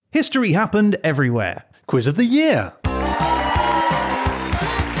History happened everywhere. Quiz of the year.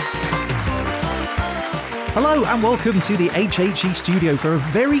 Hello and welcome to the HHE studio for a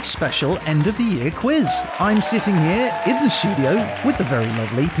very special end of the year quiz. I'm sitting here in the studio with the very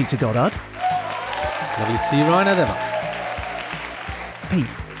lovely Peter Goddard. Lovely to see you, Ryan, as ever. Pete,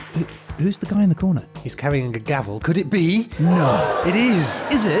 who's the guy in the corner? He's carrying a gavel. Could it be? No. It is.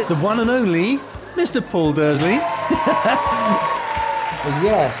 Is it? The one and only Mr. Paul Dursley.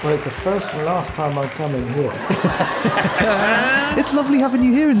 Yes, well, it's the first and last time I'm coming here. It's lovely having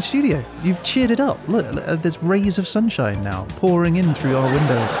you here in the studio. You've cheered it up. Look, there's rays of sunshine now pouring in through our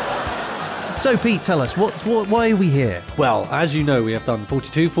windows. So, Pete, tell us, why are we here? Well, as you know, we have done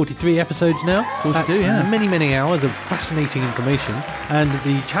 42, 43 episodes now. 42, yeah. Many, many hours of fascinating information. And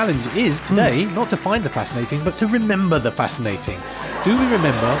the challenge is today not to find the fascinating, but to remember the fascinating. Do we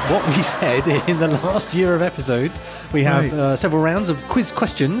remember what we said in the last year of episodes? We have several rounds of quiz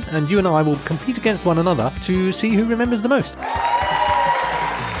questions, and you and I will compete against one another to see who remembers the most.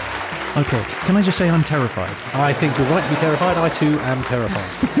 Okay, can I just say I'm terrified? I think you're right to be terrified. I too am terrified.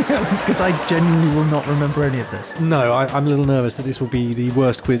 Because I genuinely will not remember any of this. No, I'm a little nervous that this will be the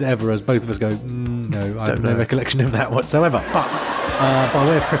worst quiz ever, as both of us go, no, I have no recollection of that whatsoever. But by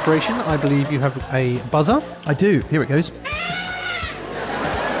way of preparation, I believe you have a buzzer. I do. Here it goes.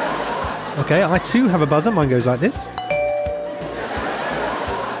 Okay, I too have a buzzer. Mine goes like this.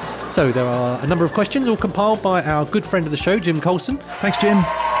 So there are a number of questions, all compiled by our good friend of the show, Jim Colson. Thanks, Jim.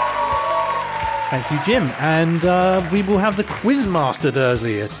 Thank you, Jim. And we will have the Quizmaster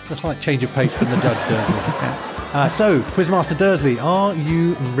Dursley. It's just like change of pace from the Judge Dursley. So, Quizmaster Dursley, are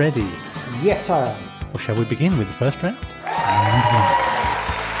you ready? Yes, I am. Well, shall we begin with the first round?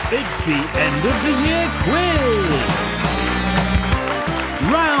 It's the end of the year quiz.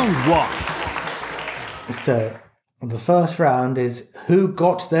 Round 1. So, the first round is who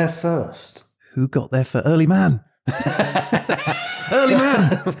got there first? Who got there for early man? Early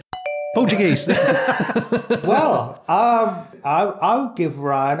man! Portuguese. Well, I'll give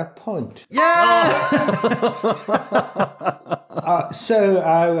Ryan a point. Yeah!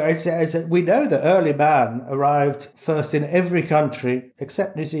 We know that early man arrived first in every country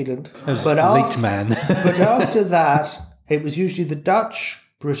except New Zealand. Late man. But after that, it was usually the Dutch,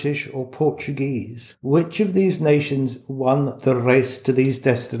 British or Portuguese. Which of these nations won the race to these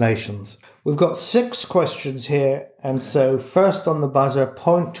destinations? We've got 6 questions here, and so first on the buzzer,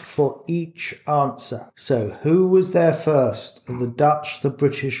 point for each answer. So who was there first? The Dutch, the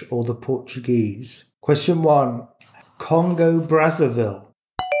British or the Portuguese? Question 1, Congo-Brazzaville.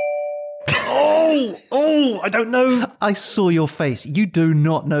 Oh, I don't know. I saw your face. You do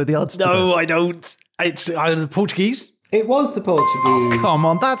not know the answer to this. No, I don't. It's either the Portuguese. It was the Portuguese. Come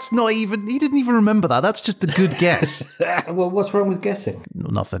on, that's not even... He didn't even remember that. That's just a good guess. Well, what's wrong with guessing?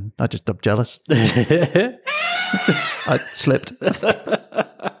 Nothing. I'm jealous. I slipped.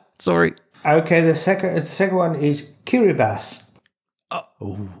 Sorry. Okay, the second one is Kiribati.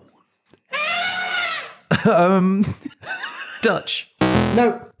 Dutch.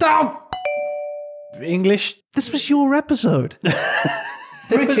 No. English. This was your episode.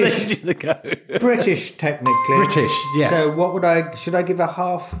 British. Ages ago. British, technically. British, yes. So should I give a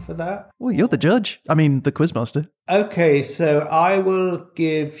half for that? Well, you're the judge. I mean, the quizmaster. Okay, so I will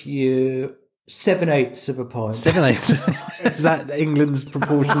give you 7/8 of a point. 7/8. Is that England's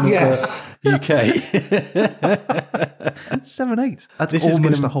proportion Yes. of the UK? 7/8. That's This is almost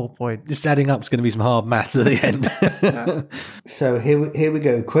gonna- the whole point. This adding up is going to be some hard maths at the end. So here we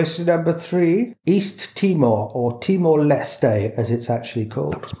go. Question number 3. East Timor, or Timor-Leste, as it's actually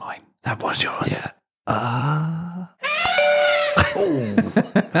called. That was mine. That was yours. Yeah. I think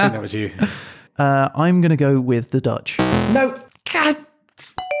that was you. I'm going to go with the Dutch. No.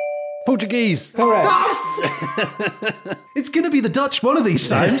 Portuguese. Correct. It's going to be the Dutch one of these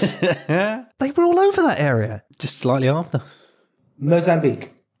times. They were all over that area. Just slightly after.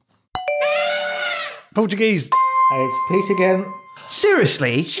 Mozambique. Portuguese. It's Pete again.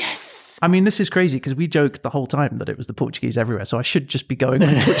 Seriously? Yes. I mean, this is crazy because we joked the whole time that it was the Portuguese everywhere, so I should just be going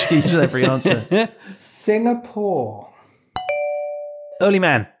with Portuguese with every answer. Singapore. Early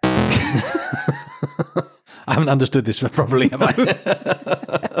man. I haven't understood this properly, have I?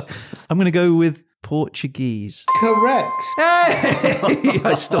 I'm going to go with Portuguese. Correct. Hey!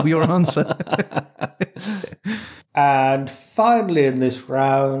 I stole your answer. And finally in this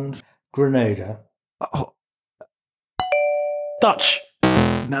round, Grenada. Oh, Dutch.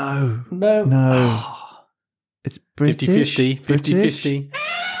 no. No. It's British. 50-50.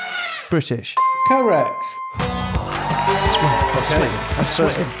 British. Correct. I swear. I'm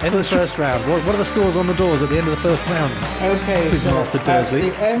sweating. End of the first round. What are the scores on the doors at the end of the first round? Okay, so after at Dursley.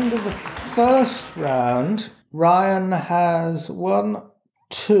 the end of the first round, Ryan has 1,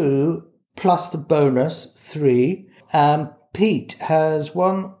 2, plus the bonus, 3. Pete has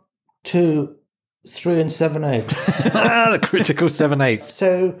 1, 2, 3 and 7/8. The critical 7/8.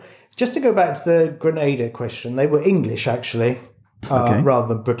 So, just to go back to the Grenada question, they were English actually, rather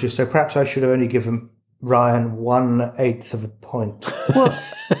than British. So perhaps I should have only given Ryan 1/8 of a point. Well,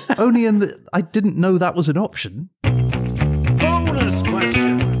 only in the. I didn't know that was an option. Bonus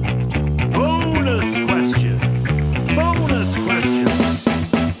question. Bonus question. Bonus question.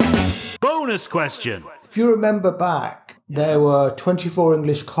 Bonus question. If you remember back, there were 24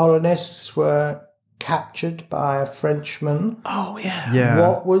 English colonists were captured by a Frenchman. Oh, yeah. Yeah.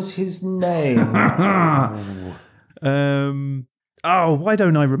 What was his name? Oh, why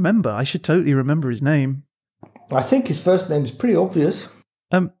don't I remember? I should totally remember his name. I think his first name is pretty obvious.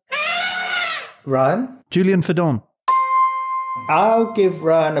 Ryan? Julian Fedon. I'll give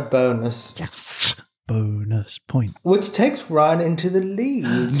Ryan a bonus, Yes. Bonus point. which takes Ryan into the lead.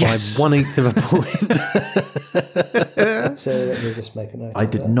 Yes. By 1/8 of a point. So let me just make a note. I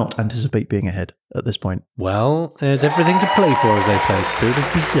of did that. not anticipate being ahead at this point. Well, there's everything to play for, as they say. Spirit of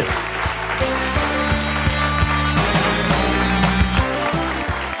Brazil.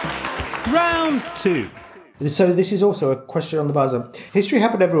 Round 2. So this is also a question on the buzzer. History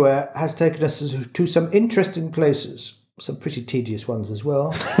Happened Everywhere has taken us to some interesting places. Some pretty tedious ones as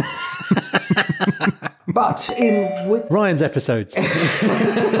well. But in which... Ryan's episodes. I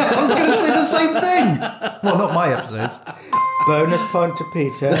was going to say the same thing. Well, not my episodes. Bonus point to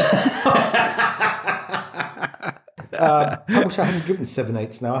Peter. I wish I hadn't given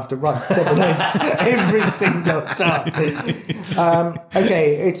 7/8 now. I have to write 7/8 every single time.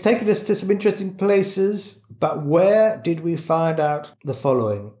 Okay, it's taken us to some interesting places, but where did we find out the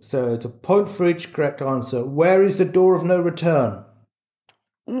following? So it's a point for each correct answer. Where is the door of no return?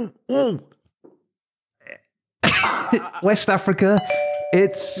 West Africa.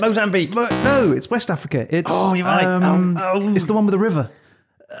 It's Mozambique. No, it's West Africa. It's Oh, you're right. It's the one with the river.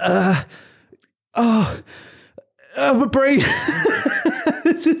 My brain.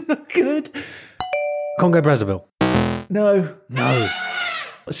 This is not good. Congo Brazzaville. No.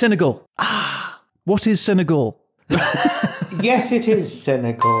 Senegal. What is Senegal? Yes, it is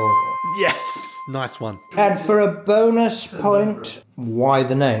Senegal. Yes. Nice one. And for a bonus point, why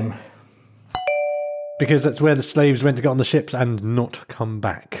the name? Because that's where the slaves went to get on the ships and not come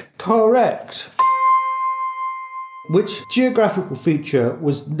back. Correct. Which geographical feature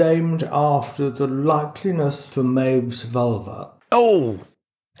was named after the likeliness to Maeve's vulva? Oh.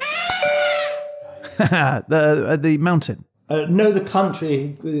 the mountain. No, the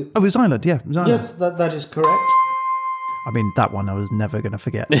country. Oh, it was Ireland. Yeah, it was Ireland. Yes, that is correct. I mean, that one I was never going to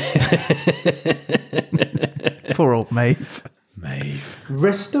forget. Poor old Maeve.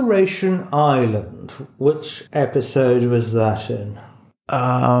 Restoration Island. Which episode was that in?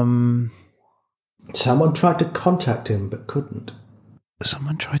 Someone tried to contact him but couldn't.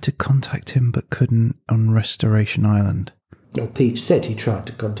 Someone tried to contact him but couldn't on Restoration Island. No, Pete said he tried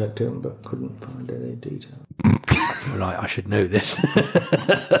to contact him but couldn't find any detail. I feel like I should know this.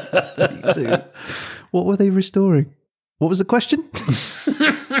 Me too. What were they restoring? What was the question?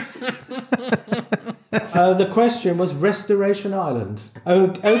 The question was Restoration Island.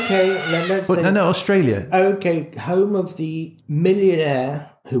 Okay, let's say... No, Australia. Okay, home of the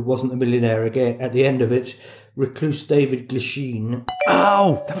millionaire, who wasn't a millionaire again at the end of it, recluse David Glasheen.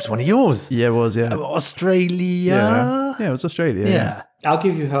 Oh, that was one of yours. Yeah, it was, yeah. Australia. Yeah, it was Australia. Yeah. I'll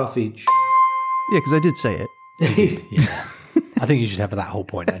give you half each. Yeah, because I did say it. I think you should have that whole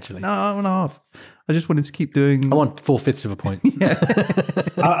point, actually. No, 1.5. I just wanted to keep doing... I want 4/5 of a point.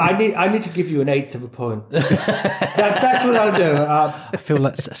 I need to give you 1/8 of a point. That's what I'll do. I feel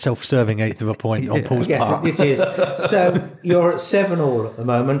like a self-serving 1/8 of a point on Paul's part. Yes, it is. So you're at 7-all at the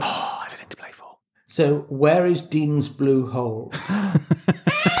moment. Oh, everything to play for. So where is Dean's Blue Hole?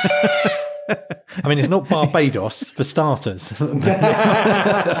 I mean, it's not Barbados, for starters.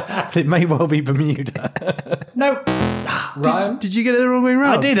 But it may well be Bermuda. No. Ryan? Did you get it the wrong way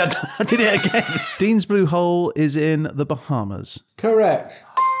around? I did it again. Dean's Blue Hole is in the Bahamas. Correct.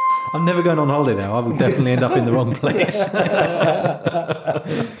 I'm never going on holiday now. I will definitely end up in the wrong place.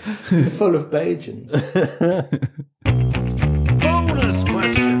 Full of Bajans. Bonus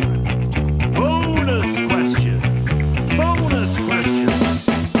question. Bonus question. Bonus question.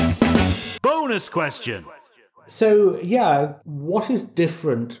 Bonus question. So, yeah, what is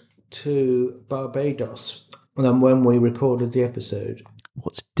different to Barbados than when we recorded the episode?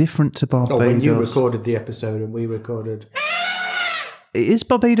 What's different to Barbados? Or when you recorded the episode and we recorded... Is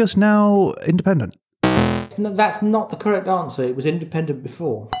Barbados now independent? No, that's not the correct answer. It was independent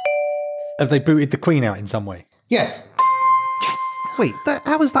before. Have they booted the Queen out in some way? Yes. Wait,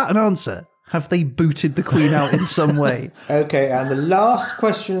 how is that an answer? Have they booted the Queen out in some way? Okay, and the last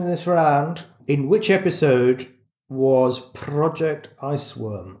question in this round. In which episode was Project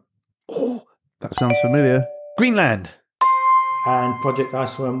Iceworm? That sounds familiar. Greenland. And Project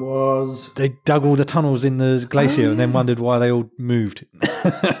Iceworm was... They dug all the tunnels in the glacier and then wondered why they all moved.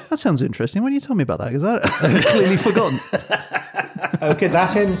 That sounds interesting. Why don't you tell me about that? Because I've clearly forgotten. Okay,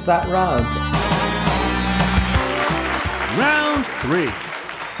 that ends that round. Round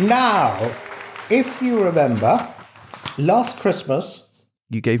 3. Now, if you remember, last Christmas...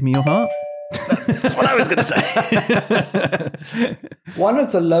 You gave me your heart? That's what I was going to say. One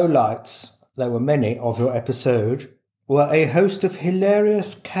of the lowlights, there were many, of your episode were a host of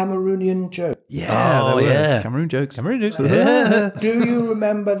hilarious Cameroonian jokes. Yeah, Oh, there were. yeah. Cameroon jokes. Yeah. Do you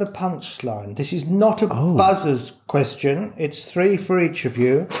remember the punchline? This is not a buzzers question. It's 3 for each of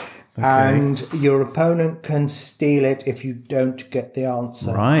you. And your opponent can steal it if you don't get the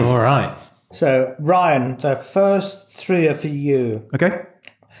answer. Right. All right. So, Ryan, the first 3 are for you. Okay.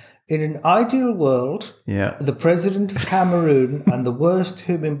 In an ideal world, Yeah. the president of Cameroon and the worst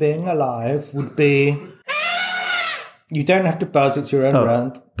human being alive would be... You don't have to buzz, it's your own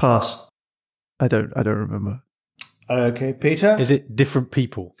round. Pass. I don't remember. Okay, Peter? Is it different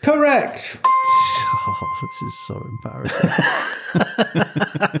people? Correct! Oh, this is so embarrassing.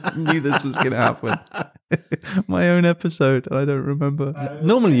 I knew this was going to happen. My own episode, and I don't remember.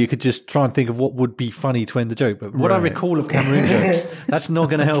 Normally, you could just try and think of what would be funny to end the joke, but what I Right. recall of Cameroon jokes, that's not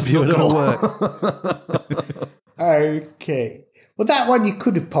going to help you at all. Work. Okay. Well, that one you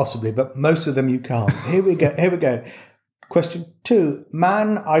could have possibly, but most of them you can't. Here we go. Question 2.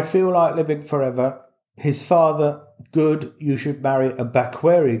 Man, I feel like living forever. His father, good, you should marry a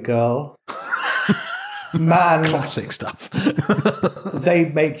Bakweri girl. Man, Classic stuff. they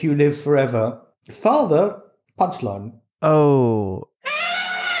make you live forever. Father, punchline. Oh.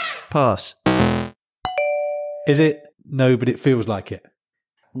 Pass. Is it? No, but it feels like it.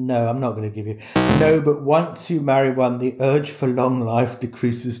 No, I'm not going to give you. No, but once you marry one, the urge for long life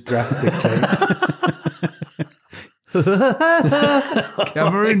decreases drastically.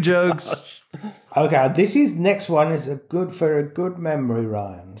 Cameroon jokes. Okay, this is next one is a good memory,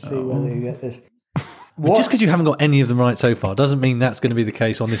 Ryan. See whether you get this. But just because you haven't got any of them right so far doesn't mean that's going to be the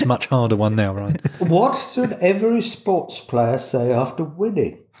case on this much harder one now, right? What should every sports player say after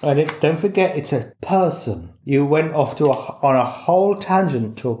winning? And don't forget, it's a person. You went off on a whole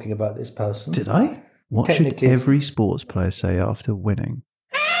tangent talking about this person. Did I? What should Technically, it's- every sports player say after winning?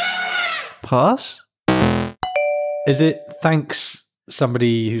 Pass? Is it thanks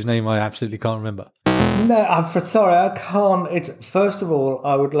somebody whose name I absolutely can't remember? No, I'm sorry, I can't. It's first of all,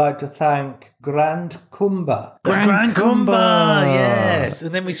 I would like to thank Grand Kumba. Grand Kumba, yes.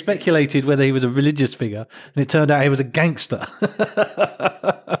 And then we speculated whether he was a religious figure, and it turned out he was a gangster.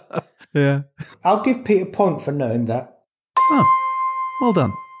 Yeah. I'll give Pete a point for knowing that. Oh, well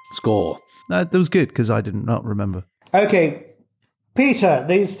done. Score. That was good because I did not remember. Okay, Peter,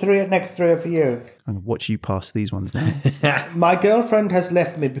 these next three are for you. I'm going to watch you pass these ones now. My girlfriend has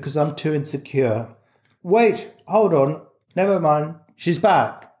left me because I'm too insecure. Wait, hold on. Never mind. She's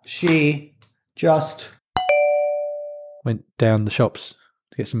back. She just... Went down the shops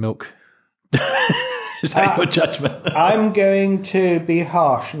to get some milk. Is that your judgment? I'm going to be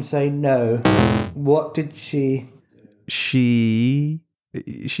harsh and say no. What did she... She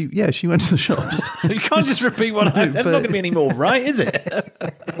went to the shops. You can't just repeat what I... That's not going to be any more, right, is it?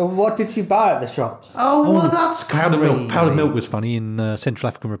 What did she buy at the shops? Oh, well, that's Powdered milk. Powdered milk was funny in Central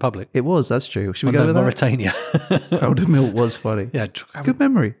African Republic. It was, that's true. Should we Oh, go no, with that? Mauritania. Powdered milk was funny. Yeah. Good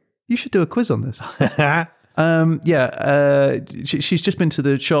memory. You should do a quiz on this. She's just been to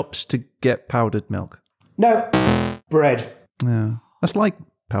the shops to get powdered milk. No. Bread. Yeah. That's like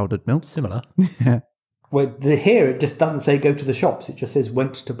powdered milk. Similar. Yeah. Well, here it just doesn't say go to the shops. It just says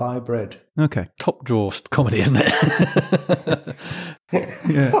went to buy bread. Okay. Top drawer comedy, isn't it?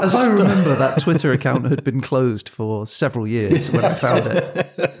 Yeah. As I remember, that Twitter account had been closed for several years when I found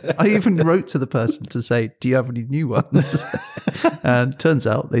it. I even wrote to the person to say, do you have any new ones? And turns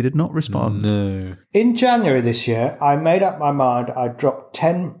out they did not respond. No. In January this year, I made up my mind I'd drop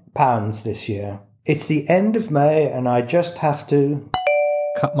 £10 this year. It's the end of May and I just have to...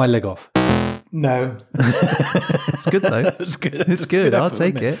 Cut my leg off. No. It's good, though. It's good. It's good. I'll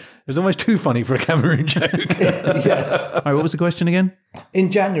take it. It was almost too funny for a Cameroon joke. Yes. All right, what was the question again?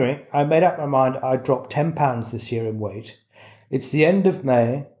 In January, I made up my mind I'd drop £10 this year in weight. It's the end of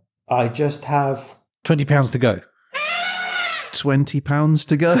May. I just have... £20 to go. £20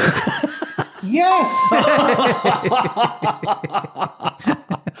 to go. Yes!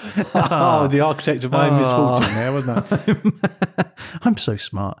 Oh, the architect of my misfortune there, wasn't I? I'm so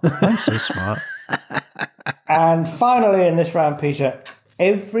smart. I'm so smart. And finally, in this round, Peter,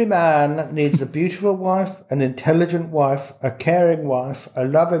 every man needs a beautiful wife, an intelligent wife, a caring wife, a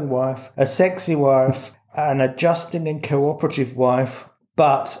loving wife, a sexy wife, an adjusting and cooperative wife,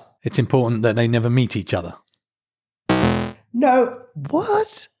 but... It's important that they never meet each other. No.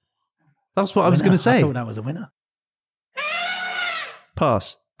 What? That's what I was going to say. I thought that was a winner.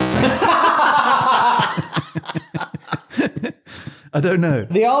 Pass. I don't know.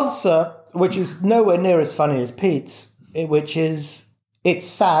 The answer, which is nowhere near as funny as Pete's, which is, it's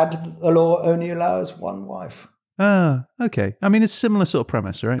sad that the law only allows one wife. Ah, okay. I mean, it's a similar sort of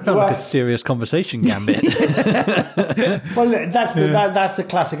premise, right? Felt like a serious conversation gambit. Well, that's the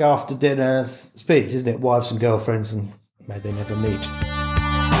classic after dinner speech, isn't it? Wives and girlfriends, and may they never meet.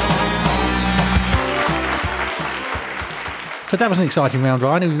 So that was an exciting round,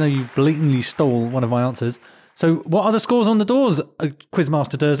 Ryan, even though you blatantly stole one of my answers. So what are the scores on the doors,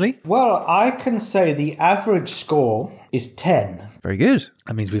 Quizmaster Dursley? Well, I can say the average score is 10. Very good.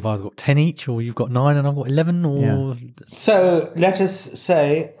 That means we've either got 10 each, or you've got 9 and I've got 11, or... Yeah. So let us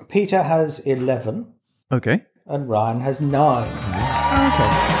say Peter has 11 Okay. and Ryan has 9. Okay.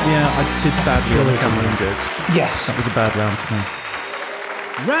 Yeah, I did badly on the Cameron jokes. Yes. That was a bad round for me.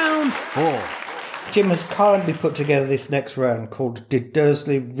 Round 4. Jim has kindly put together this next round called Did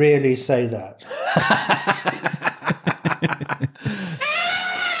Dursley Really Say That?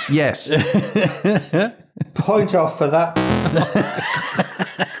 Yes. Point off for that.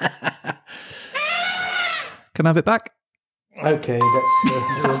 Can I have it back? Okay,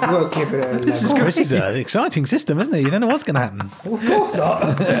 we'll keep it at 11. This is This is an exciting system, isn't it? You don't know what's going to happen. Of course not.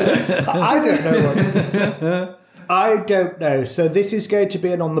 I don't know what. I don't know. So this is going to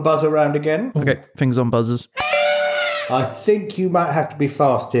be an on the buzzer round again. Okay, fingers on buzzers. I think you might have to be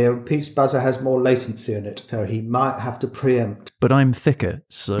fast here. Pete's buzzer has more latency in it, so he might have to preempt. But I'm thicker,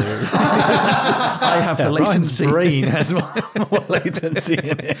 so I have the Ryan's latency. brain has more latency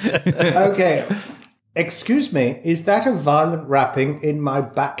in it. Okay. Excuse me, is that a violent rapping in my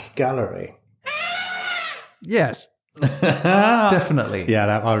back gallery? Yes. Definitely.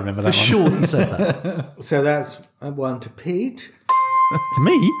 Yeah, I remember that For one. sure he said that. So that's a one to Pete. To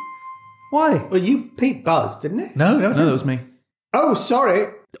me? Why? Well, Pete buzzed, didn't it? No, that was No, that was me. Oh,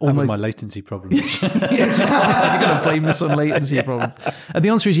 sorry. That was my latency problem. You're going to blame this on latency problem. And the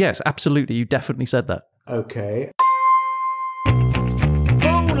answer is yes, absolutely. You definitely said that. Okay.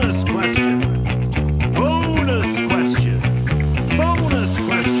 Bonus question. Bonus question. Bonus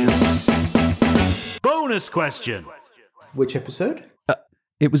question. Bonus question. Which episode?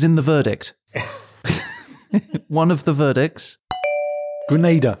 It was in the verdict. One of the verdicts.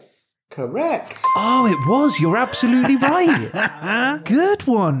 Grenada. Correct. Oh, it was. You're absolutely right. Good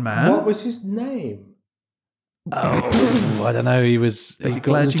one, man. What was his name? Oh, I don't know. He was. Are you He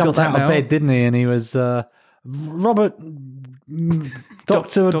glad you jumped got out that of now? bed, didn't he? And he was Robert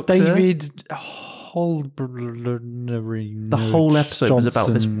Doctor Doctor? David Holberry. The whole episode was about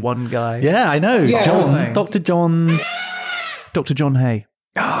this one guy. Yeah, I know. Yeah, John, wasn't it? Dr. John. Dr. John Hay.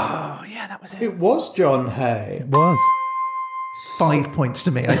 Oh, yeah, that was it. It was John Hay. It was. 5 points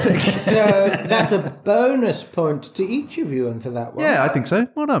to me, I think. So that's a bonus point to each of you, and for that one. Yeah, I think so.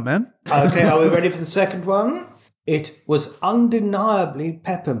 Well done, man. Okay, are we ready for the second one? It was undeniably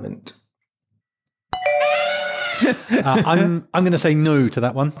peppermint. I'm going to say no to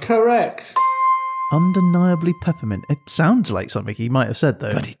that one. Correct. Undeniably peppermint. It sounds like something he might have said,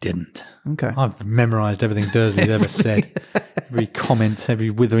 though. But he didn't. Okay. I've memorised everything Dursley's ever said. Every comment, every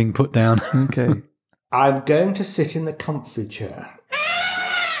withering put down. Okay. I'm going to sit in the comfy chair.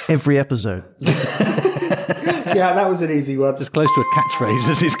 Every episode. Yeah, that was an easy one. As close to a catchphrase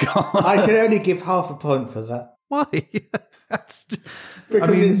as he's got. I can only give half a point for that. Why? That's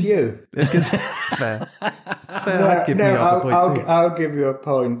Because it's you. because fair. It's fair. I'd give you half a point too. I'll give you a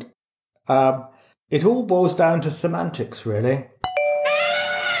point. It all boils down to semantics, really.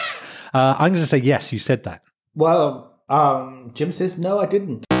 I'm going to say yes, you said that. Well, Jim says, no, I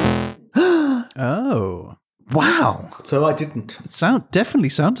didn't. Oh. Wow. So I didn't. It definitely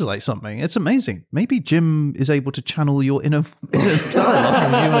sounded like something. It's amazing. Maybe Jim is able to channel your inner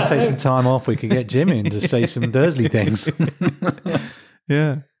dialogue. If you want to take some time off, we could get Jim in to say some Dursley things.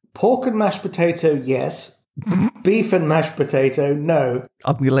 Yeah. Pork and mashed potato, yes. Beef and mashed potato, no.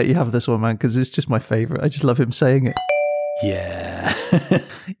 I'm going to let you have this one, man, because it's just my favourite. I just love him saying it. Yeah.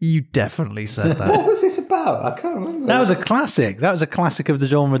 You definitely said that. What was this about? I can't remember. That was a classic. That was a classic of the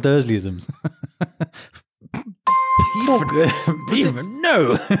genre Dursleyisms. Beef Beef,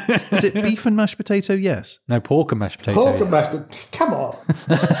 no. Is it beef and mashed potato? Yes. No, pork and mashed potato. Pork and mashed potato. Come on.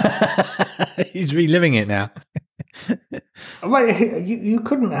 He's reliving it now. Wait, you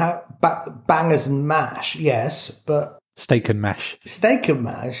couldn't have bangers and mash, yes, but Steak and mash. steak and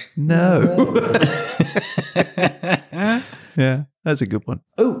mash? No. Yeah, that's a good one.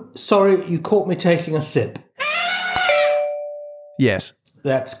 Oh, sorry, you caught me taking a sip. Yes.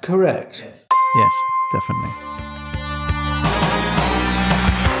 That's correct. Yes, definitely.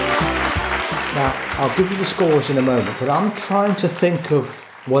 Now, I'll give you the scores in a moment, but I'm trying to think of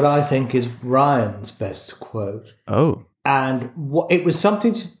what I think is Ryan's best quote. Oh. And it was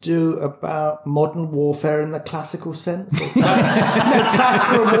something to do about modern warfare in the classical sense. No,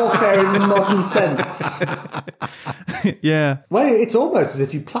 classical warfare in the modern sense. Yeah. Well, it's almost as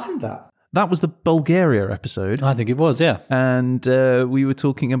if you planned that. That was the Bulgaria episode. I think it was, yeah. And we were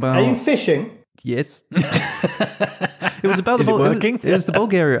talking about... Are you fishing? Yes. It was about Is it working? It was the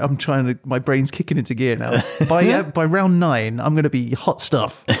Bulgaria. I'm trying to... My brain's kicking into gear now. By round 9, I'm going to be hot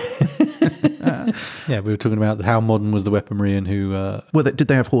stuff. Yeah, we were talking about how modern was the weaponry and who... Well, did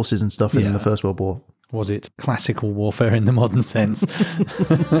they have horses and stuff in Yeah. the First World War? was it classical warfare in the modern sense?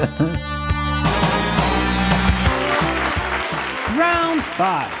 Round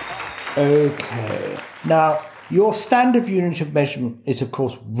 5. Okay. Now, your standard unit of measurement is, of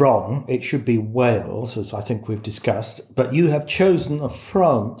course, wrong. It should be Wales, as I think we've discussed. But you have chosen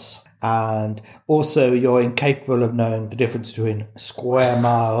France. And also, you're incapable of knowing the difference between square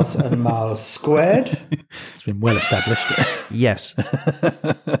miles and miles squared. It's been well established. Yes.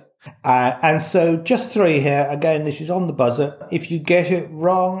 And so just 3 here. Again, this is on the buzzer. If you get it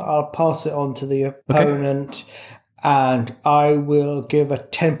wrong, I'll pass it on to the opponent. And I will give a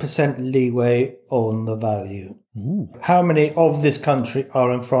 10% leeway on the value. Ooh. How many of this country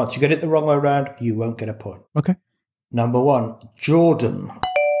are in France? You get it the wrong way around, you won't get a point. Okay. Number 1, Jordan.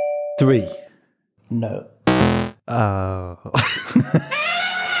 3. No.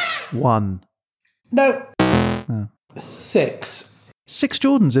 1. No. 6. 6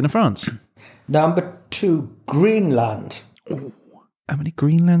 Jordans in France. Number 2, Greenland. How many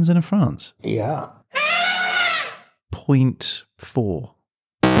Greenlands in France? Yeah. 0.4.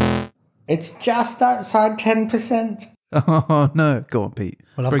 It's just outside 10%. Oh, no. Go on, Pete.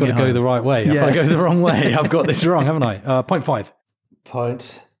 Well, I've Bring got to it go home. the right way. If Yeah. I go the wrong way, I've got this wrong, haven't I? 0.5.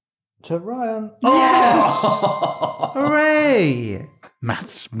 Point to Ryan. Yes! Hooray!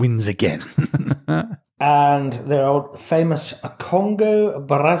 Maths wins again. And their old famous Congo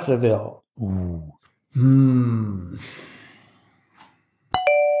Brazzaville. Ooh.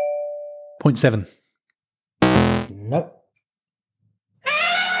 0.7. Nope.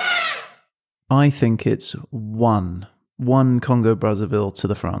 I think it's 1. 1 Congo Brazzaville to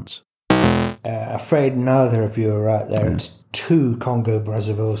the France. Afraid neither of you are right there. It's 2 Congo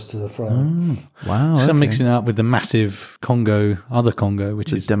Brazzavilles to the front. Wow. So I'm okay. mixing it up with the massive Congo, other Congo,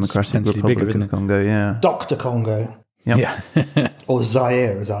 which The is Democratic potentially Republic bigger, isn't of it? Congo, yeah. Dr. Congo. Yep. Yeah. Or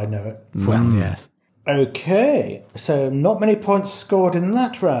Zaire, as I know it. Well, yes. Okay, so not many points scored in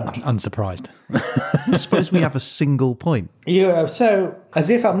that round. Unsurprised. I suppose we have a single point. Yeah, so, as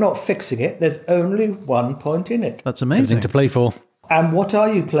if I'm not fixing it, there's only 1 point in it. That's Everything amazing. to play for. And what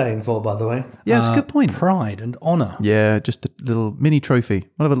are you playing for, by the way? Yeah, it's a good point. Pride and honour. Yeah, just a little mini trophy.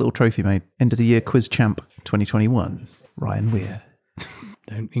 We'll have a little trophy made. End of the year quiz champ 2021. Ryan Weir.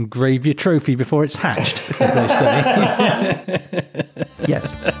 Don't engrave your trophy before it's hatched, as they say.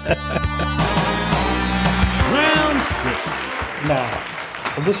 Yes. Round 6. Now,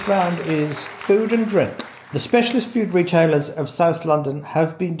 this round is food and drink. The specialist food retailers of South London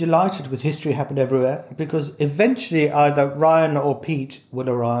have been delighted with History Happened Everywhere because eventually either Ryan or Pete will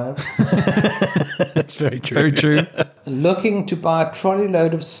arrive That's very true. Very true. looking to buy a trolley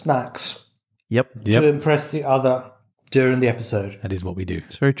load of snacks Yep. to impress the other during the episode. That is what we do.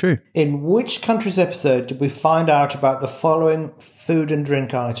 It's very true. In which country's episode did we find out about the following food and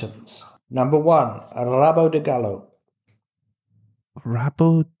drink items? Number 1, Rabo de Gallo.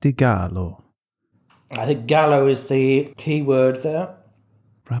 Rabo de Gallo. I think gallo is the key word there.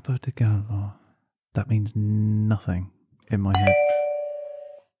 Rabo de Gallo. That means nothing in my head.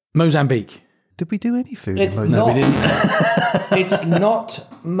 Mozambique. Did we do any food? It's in not. Mozambique? It's not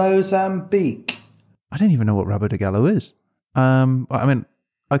Mozambique. I don't even know what Rabo de Gallo is. I mean,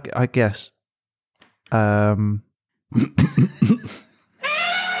 I guess.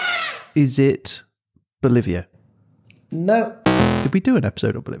 Is it Bolivia? No. Did we do an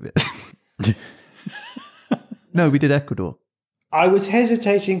episode of Bolivia? No, we did Ecuador. I was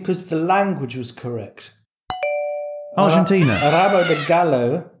hesitating because the language was correct. Argentina. Rabo de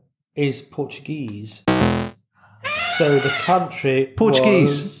Gallo is Portuguese. So the country Portuguese.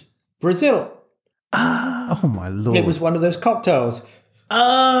 was Brazil. Oh, my Lord. It was one of those cocktails.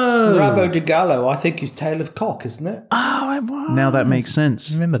 Oh! Rabo de Gallo, I think, is tail of cock, isn't it? Oh, it was. Now that makes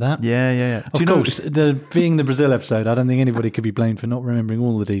sense. Remember that? Yeah. Of course, being the Brazil episode, I don't think anybody could be blamed for not remembering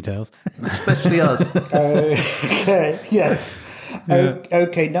all the details. Especially us. Okay, yes.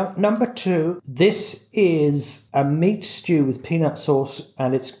 Okay, number 2. This is a meat stew with peanut sauce,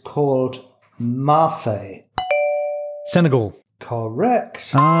 and it's called mafe. Senegal.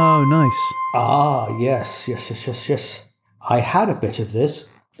 Correct. Oh, nice. Ah, yes. I had a bit of this.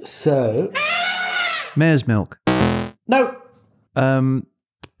 So, Mare's milk. no.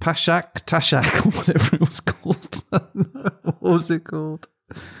 Tashak, or whatever it was called. What was it called?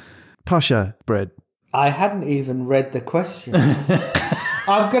 Pasha bread. I hadn't even read the question.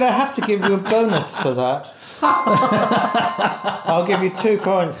 I'm going to have to give you a bonus for that. I'll give you 2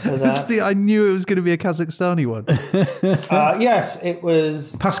 points for that. I knew it was going to be a Kazakhstani one. Yes, it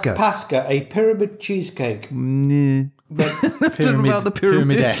was Pasca. Pasca, a pyramid cheesecake. Nah. Talking about the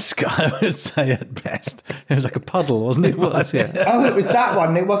pyramid. Pyramid-esque, I would say at best. It was like a puddle, wasn't it? It was, yeah. Oh, it was that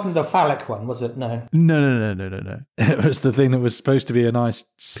one. It wasn't the phallic one, was it? No. No. It was the thing that was supposed to be a nice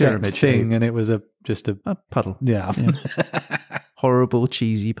Pyramid set thing, shape. and it was just a A puddle. yeah. Horrible,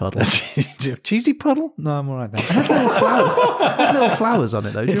 cheesy puddle. Cheesy puddle? No, I'm all right then. Had little flowers on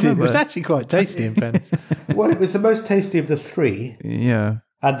it, though. Do you It remember? was actually quite tasty in fairness. Well, it was the most tasty of the 3. Yeah.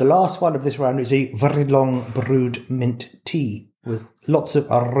 And the last one of this round is a very long brewed mint tea with lots of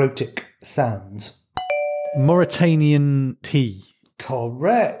erotic sounds. Mauritanian tea.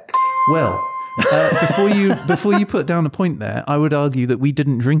 Correct. Well, before you put down a point there, I would argue that we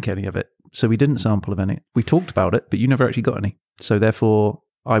didn't drink any of it. So we didn't sample of any. We talked about it, but you never actually got any. So therefore,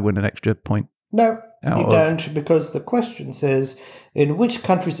 I win an extra point. No, Out you of- don't, because the question says, in which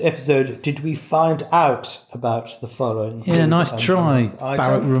country's episode did we find out about the following? Yeah, nice try,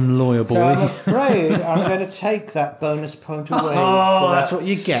 barrack room lawyer boy. So I'm afraid I'm going to take that bonus point away. Oh, for that's that what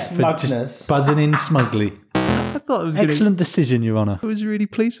you get for smugness. just buzzing in smugly. I thought I was Excellent decision, Your Honour. I was really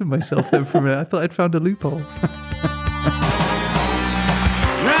pleased with myself then for a minute. I thought I'd found a loophole.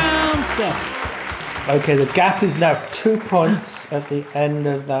 Round 7. Okay, the gap is now 2 points at the end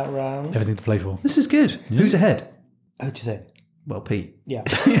of that round. Everything to play for. This is good. Who's ahead? How do you think? Well, Pete. Yeah.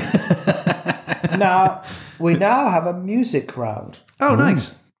 Now, we now have a music round. Oh,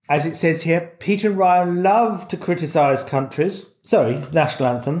 nice. As it says here, Pete and Ryan love to criticise national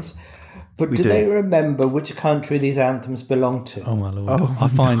anthems. But do do. they remember which country these anthems belong to? Oh my lord!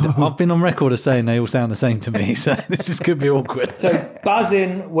 I've been on record as saying they all sound the same to me, so could be awkward. So buzz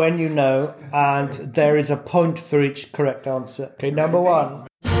in when you know, and there is a point for each correct answer. Okay, number 1.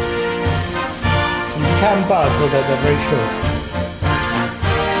 You can buzz, although they're very short.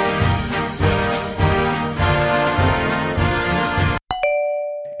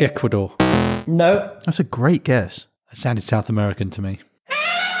 Ecuador. No. That's a great guess. It sounded South American to me.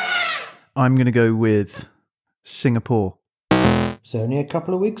 I'm going to go with Singapore. It's only a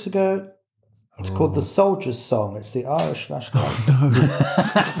couple of weeks ago. It's called the Soldier's Song. It's the Irish national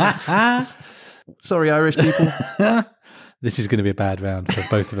anthem. Sorry, Irish people. This is going to be a bad round for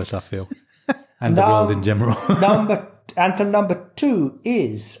both of us, I feel, and No. the world in general. Anthem number 2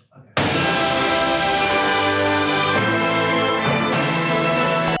 is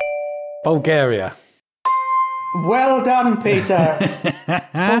Bulgaria. well done, Peter.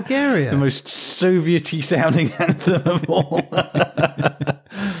 Bulgaria. The most Soviet-y sounding anthem of all.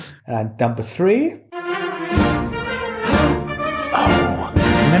 And number 3.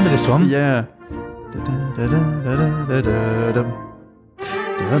 Remember this one? Yeah.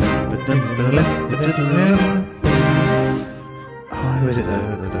 Who is it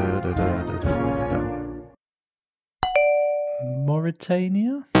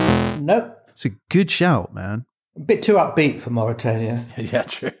Mauritania? Nope. It's a good shout, man. A bit too upbeat for Mauritania. Yeah,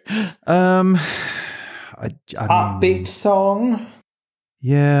 true. I mean, Upbeat song.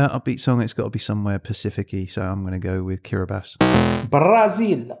 yeah, upbeat song. It's got to be somewhere Pacific-y, so I'm going to go with Kiribati.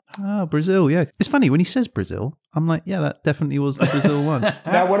 Brazil. Ah, Brazil. Yeah, it's funny when he says Brazil. I'm like, yeah, that definitely was the Brazil one.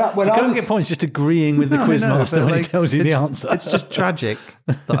 Now, when You I can't was get points just agreeing with the No, I quiz know, master but, when he like, tells you the it's- answer. It's just tragic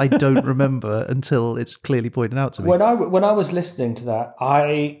that I don't remember until it's clearly pointed out to me. when I was listening to that,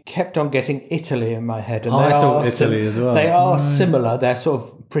 I kept on getting Italy in my head, and I they thought are Italy as well. They are similar. They're sort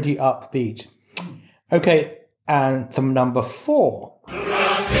of pretty upbeat. Okay, anthem number 4.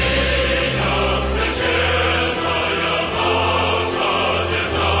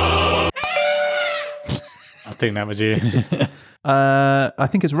 I think that was you. I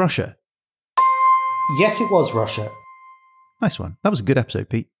think it's Russia. Yes, it was Russia. Nice one. That was a good episode,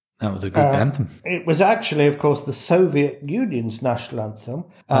 Pete. That was a good anthem. It was actually, of course, the Soviet Union's national anthem.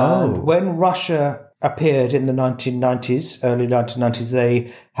 And when Russia appeared in the 1990s, early 1990s,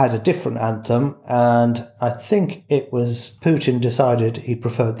 they had a different anthem. And I think it was Putin decided he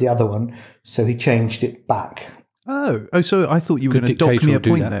preferred the other one, so he changed it back. Oh, so I thought you were Good going to dock me dictator a will do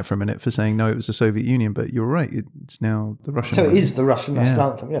point that. there for a minute for saying no, it was the Soviet Union, but you're right. It's now the Russian. So one. it is the Russian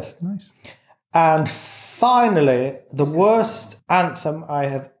national anthem, yes. Nice. And finally, the worst anthem I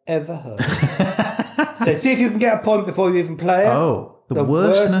have ever heard. So see if you can get a point before you even play it. Oh, the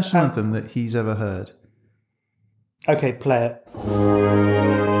worst national anthem that he's ever heard. Okay, play it. Oh,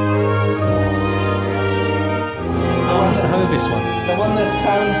 it's the Hovis one. The one that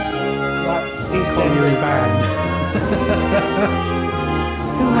sounds like East End band.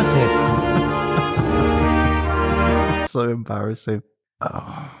 Who was this? It's so embarrassing.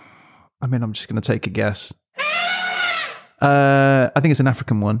 Oh, I mean, I'm just going to take a guess. I think it's an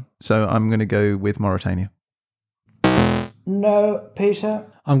African one, so I'm going to go with Mauritania. No, Peter.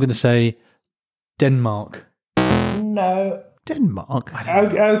 I'm going to say Denmark. No. Denmark?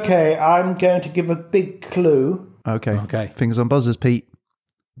 Okay, I'm going to give a big clue. Okay. Fingers on buzzers, Pete.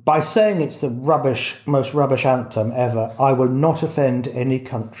 By saying it's the most rubbish anthem ever, I will not offend any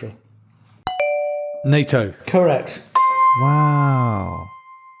country. NATO. Correct. Wow.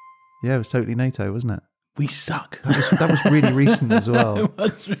 Yeah, it was totally NATO, wasn't it? We suck. That was really recent as well. It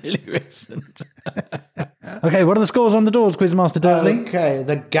was really recent. Okay, what are the scores on the doors, Quizmaster Dursley? Okay,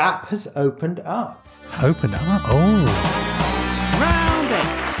 the gap has opened up. Open up. Oh.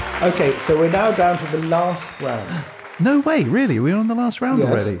 Round 8. Okay, so we're now down to the last round. No way, really? We're on the last round Yes.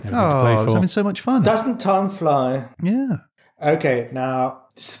 already? Everything to Oh, play I was for. having so much fun. Doesn't time fly? Yeah. Okay, now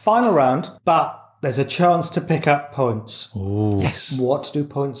it's final round, but there's a chance to pick up points. Yes. What do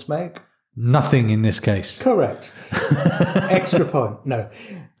points make? Nothing in this case. Correct. Extra point. No.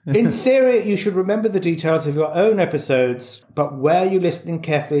 In theory, you should remember the details of your own episodes, but were you listening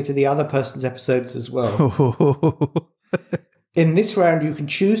carefully to the other person's episodes as well? In this round, you can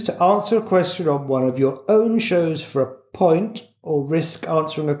choose to answer a question on one of your own shows for a point, or risk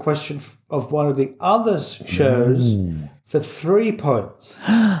answering a question of one of the other shows for 3 points.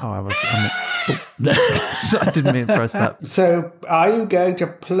 I didn't mean to press that. So, are you going to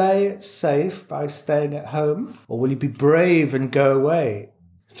play it safe by staying at home, or will you be brave and go away?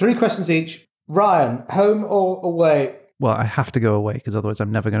 3 questions each. Ryan, home or away? Well, I have to go away because otherwise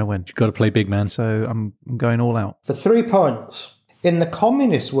I'm never going to win. You've got to play big man. So I'm going all out. For 3 points. In the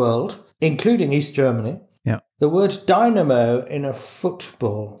communist world, including East Germany, Yeah. the word dynamo in a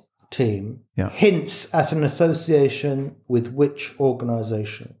football team Yeah. hints at an association with which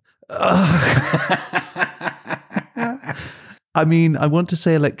organisation? I mean, I want to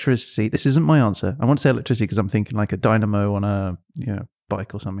say electricity. This isn't my answer. I want to say electricity because I'm thinking like a dynamo on a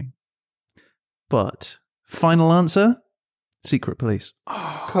bike or something. But final answer, secret police.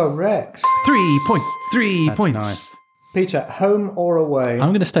 Correct. 3 points. 3 That's points. nice. Peter, home or away? I'm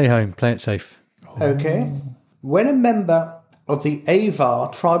going to stay home. Play it safe. Okay. When a member of the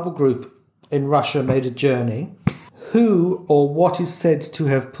Avar tribal group in Russia made a journey, who or what is said to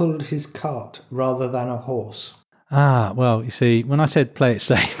have pulled his cart rather than a horse? Ah, well, you see, when I said play it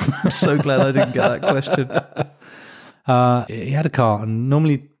safe, I'm so glad I didn't get that question. he had a cart and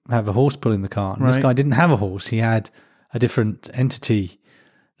normally have a horse pulling the cart. And this Right. guy didn't have a horse. He had a different entity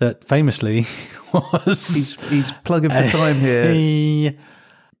that famously was He's plugging for time here. a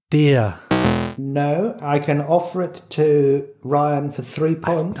deer. No, I can offer it to Ryan for 3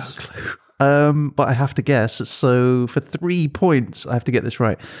 points. But I have to guess. So for 3 points, I have to get this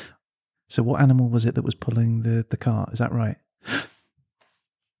right. So what animal was it that was pulling the cart? Is that right?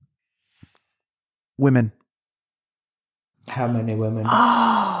 Women. How many women?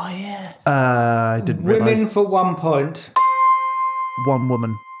 I didn't Women realise. for 1 point. One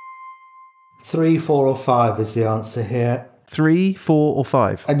woman. 3, 4, or 5 is the answer here. 3, 4, or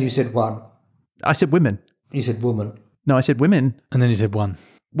 5. And you said 1. I said women. You said woman. No, I said women. And then he said one.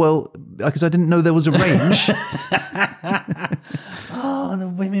 Well, because I didn't know there was a range. Oh, the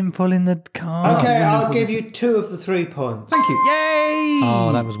women pulling the cart. Okay, I'll give you 2 of the 3 points. Thank you. Yay!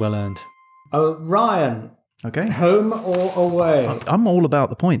 Oh, that was well earned. Ryan, Okay. home or away? I'm all about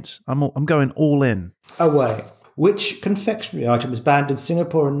the points. I'm going all in. Away. Which confectionery item was banned in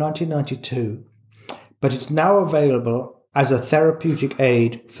Singapore in 1992, but it's now available as a therapeutic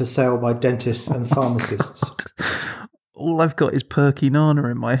aid for sale by dentists and pharmacists? All I've got is Perky Nana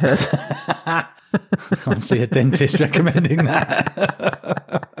in my head. I can't see a dentist recommending that.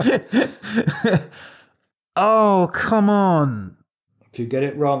 Oh, come on. you get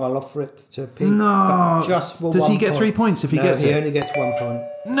it wrong, I'll offer it to Pete. No. But just for Does 1 he get point. 3 points if he gets he it? only gets 1 point.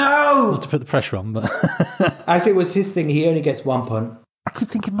 No! Not to put the pressure on, but As it was his thing, he only gets 1 point. I keep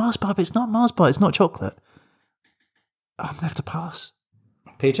thinking Mars bar, but it's not Mars bar. It's not chocolate. I'm going to have to pass.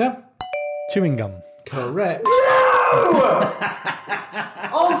 Peter? chewing gum. Correct.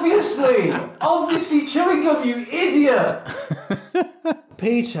 Obviously chewing gum, you idiot.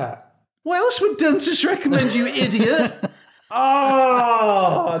 Peter. What else would Dantas recommend, you idiot?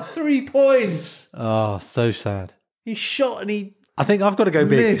 3 points. Oh, so sad. He shot and he... I think I've got to go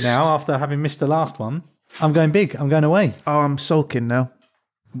big Missed. now after having missed the last one. I'm going big. I'm going away. Oh, I'm sulking now.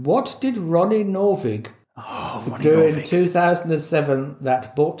 What did Ronnie Norvig do in 2007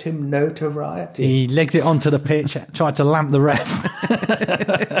 that brought him notoriety? He legged it onto the pitch, tried to lamp the ref.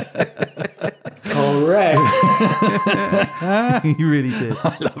 Correct. He really did.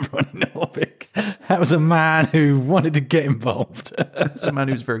 I love Ronnie Norvig. That was a man who wanted to get involved. It's a man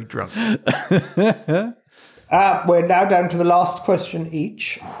who's very drunk. We're now down to the last question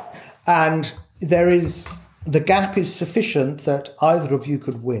each. And the gap is sufficient that either of you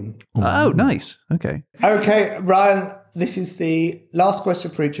could win. Oh, nice. Okay. Okay, Ryan, this is the last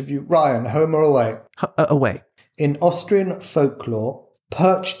question for each of you. Ryan, home or away? Away. In Austrian folklore,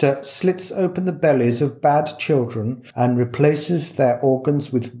 Perchta slits open the bellies of bad children and replaces their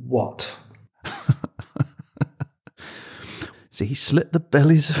organs with what? So he slit the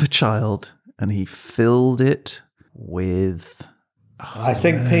bellies of a child and he filled it with... I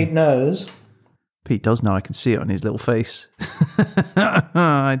think Pete knows. Pete does know. I can see it on his little face.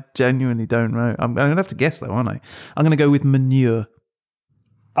 I genuinely don't know. I'm going to have to guess, though, aren't I? I'm going to go with manure.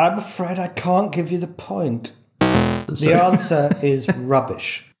 I'm afraid I can't give you the point. The answer is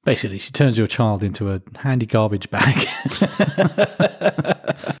rubbish. Basically, she turns your child into a handy garbage bag.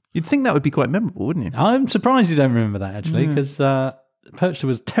 You'd think that would be quite memorable, wouldn't you? I'm surprised you don't remember that, actually, because Perchta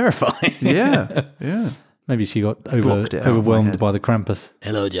was terrifying. Yeah, yeah. Maybe she got Blocked it out of my overwhelmed head. by the Krampus.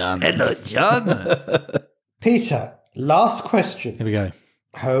 Hello, John. Peter, last question. Here we go.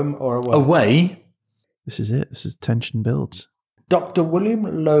 Home or away? Away? This is it. This is tension builds. Dr. William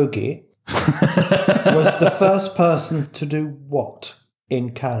Logie was the first person to do what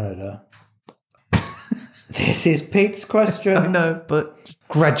in Canada? This is Pete's question. No, but just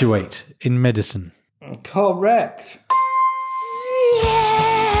Graduate in medicine. Correct.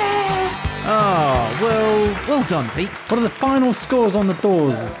 well done, Pete. What are the final scores on the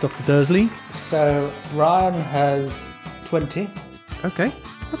doors, Dr. Dursley? So Ryan has 20 Okay,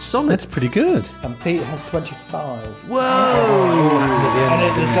 that's solid. That's pretty good. and Pete has 25. Whoa, And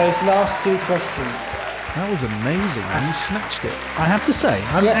it was those last two questions. that was amazing. And you snatched it. I have to say,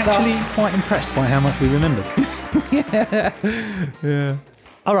 I'm Yes, sir. actually quite impressed by how much we remembered. Yeah.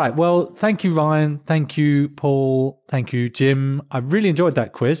 All right, well, thank you, Ryan. Thank you, Paul. Thank you, Jim. I really enjoyed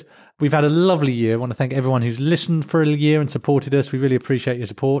that quiz. We've had a lovely year. I want to thank everyone who's listened for a year and supported us. We really appreciate your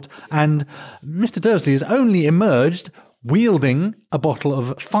support. And Mr. Dursley has only emerged wielding a bottle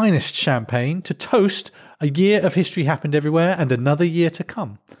of finest champagne to toast a year of History Happened Everywhere and another year to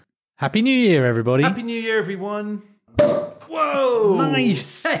come. Happy New Year, everybody. Happy New Year, everyone. Whoa.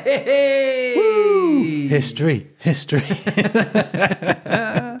 Nice. Hey. Woo. History.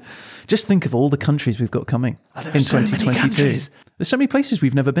 Just think of all the countries we've got coming in so many 2022. countries. There's so many places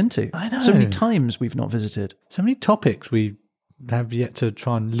we've never been to. I know. So many times we've not visited. So many topics we have yet to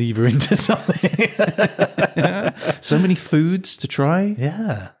try and lever into something. So many foods to try.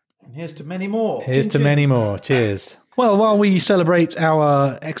 Yeah. And here's to many more. Here's to many more. Cheers. Well, while we celebrate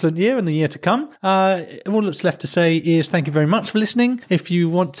our excellent year and the year to come, all that's left to say is thank you very much for listening. If you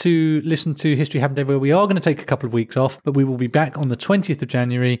want to listen to History Happened Everywhere, we are going to take a couple of weeks off, but we will be back on the 20th of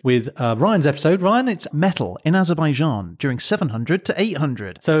January with Ryan's episode. Ryan, it's Metal in Azerbaijan during 700 to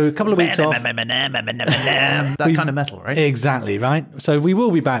 800. so a couple of weeks off. That kind of metal, right? Exactly, right? So we will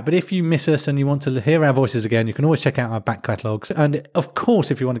be back, but if you miss us and you want to hear our voices again, you can always check out our back catalogues. And of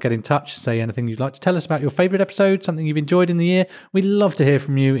course, if you want to get in touch, say anything you'd like to tell us about your favourite episode, something you've enjoyed in the year, we'd love to hear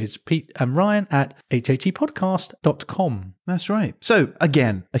from you. It's Pete and Ryan at hhepodcast.com. That's right. So,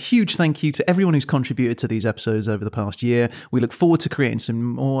 again, a huge thank you to everyone who's contributed to these episodes over the past year. We look forward to creating some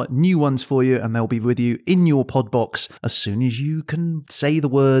more new ones for you, and they'll be with you in your pod box as soon as you can say the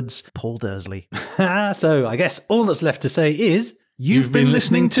words Paul Dursley. So I guess all that's left to say is You've been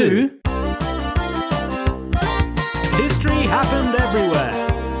listening to History Happened Everywhere.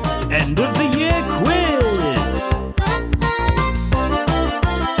 End of the year quiz.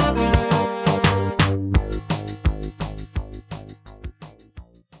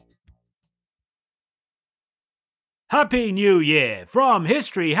 Happy New Year from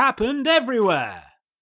History Happened Everywhere.